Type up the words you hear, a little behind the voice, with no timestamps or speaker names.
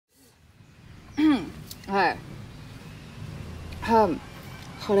Okay.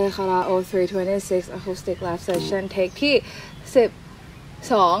 Korekara 0326 acoustic live session take ที่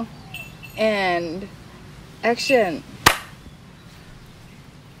12 and action.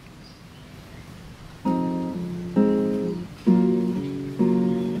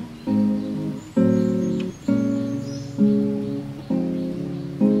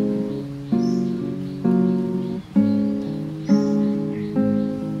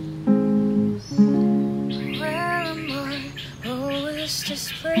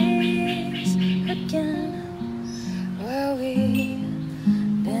 This place again, where we've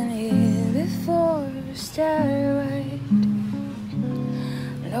been here before. Stay right,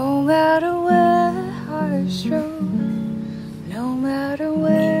 no matter where I stroll, no matter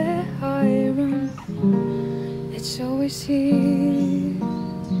where I run, it's always here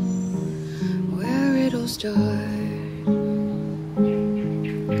where it'll start.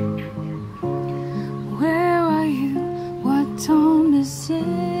 Where are you? What time is it?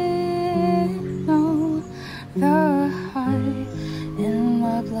 No, the high in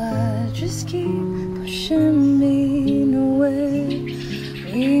my blood just keep pushing me away.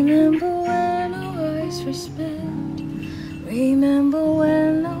 Remember when our eyes were spent? Remember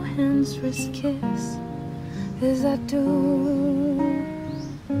when our hands first kissed? 'Cause I do,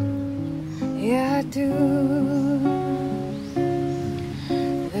 yeah I do.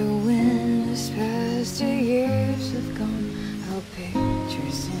 The wind has passed, the years have gone. Our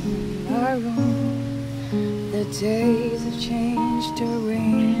pictures in our room. The days have changed, the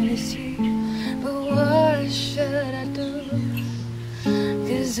rain is here. But what should I do?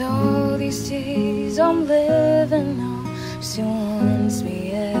 'Cause all these days I'm living now still haunts me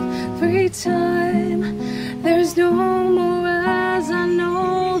every time. There's no more as I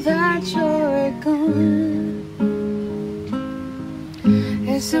know that you're gone.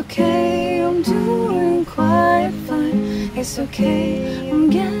 It's okay, I'm doing quite fine. It's okay, I'm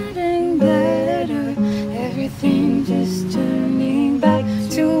getting better. Everything just turning back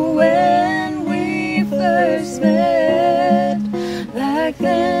to when we first met. Back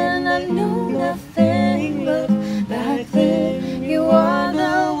then I knew nothing, but back then you are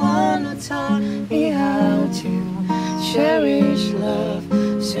the one who taught me how to cherish love.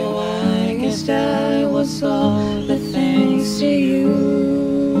 So I guess that was all the thanks to you.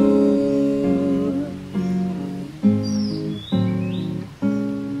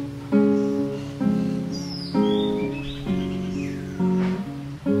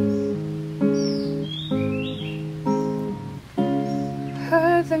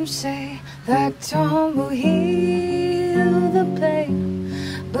 Heard them say that time will heal the pain,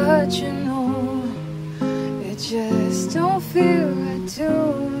 but you know it just don't feel right to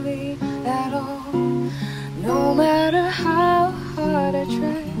me at all. No matter how hard I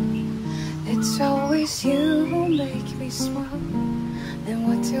try, it's always you who make me smile. Then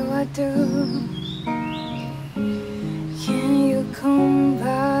what do I do? Can you come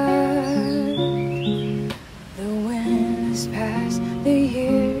back? The wind has passed, the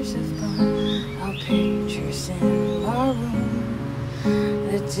years have gone. Our pictures in our room.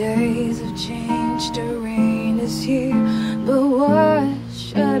 The days have changed, the rain is here. But what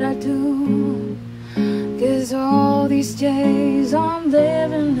should I do? 'Cause all these days I'm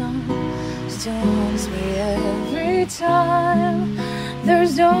living now still haunts me every time.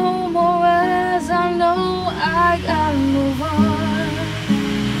 There's no more as I know I gotta move on.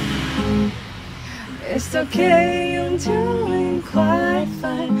 It's okay, I'm doing quite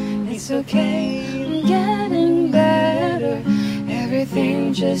fine. It's okay, I'm getting better. Everything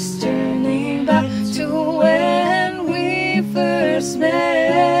just turning back to when we first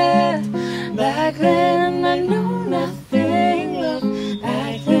met. Back then I knew nothing, love.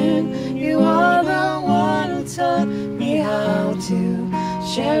 Back then you are the one who taught me how to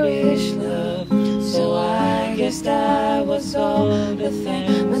cherish love. So I guess that was all the thing.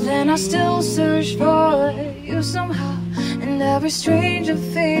 But then I still search for you somehow in every stranger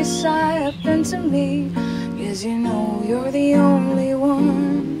face I happen to meet. 'Cause you know you're the only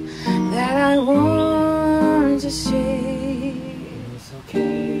one that I want to see. It's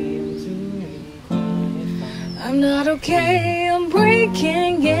okay, I'm doing quite fine. I'm not okay, I'm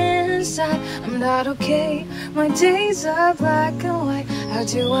breaking inside. I'm not okay, my days are black and white. How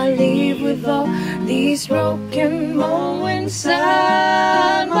do I leave with all these broken moments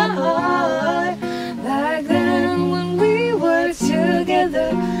inside my heart? Back then when we were together,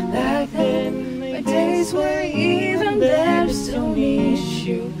 back then my days were even better. Still miss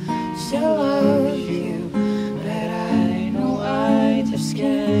you, still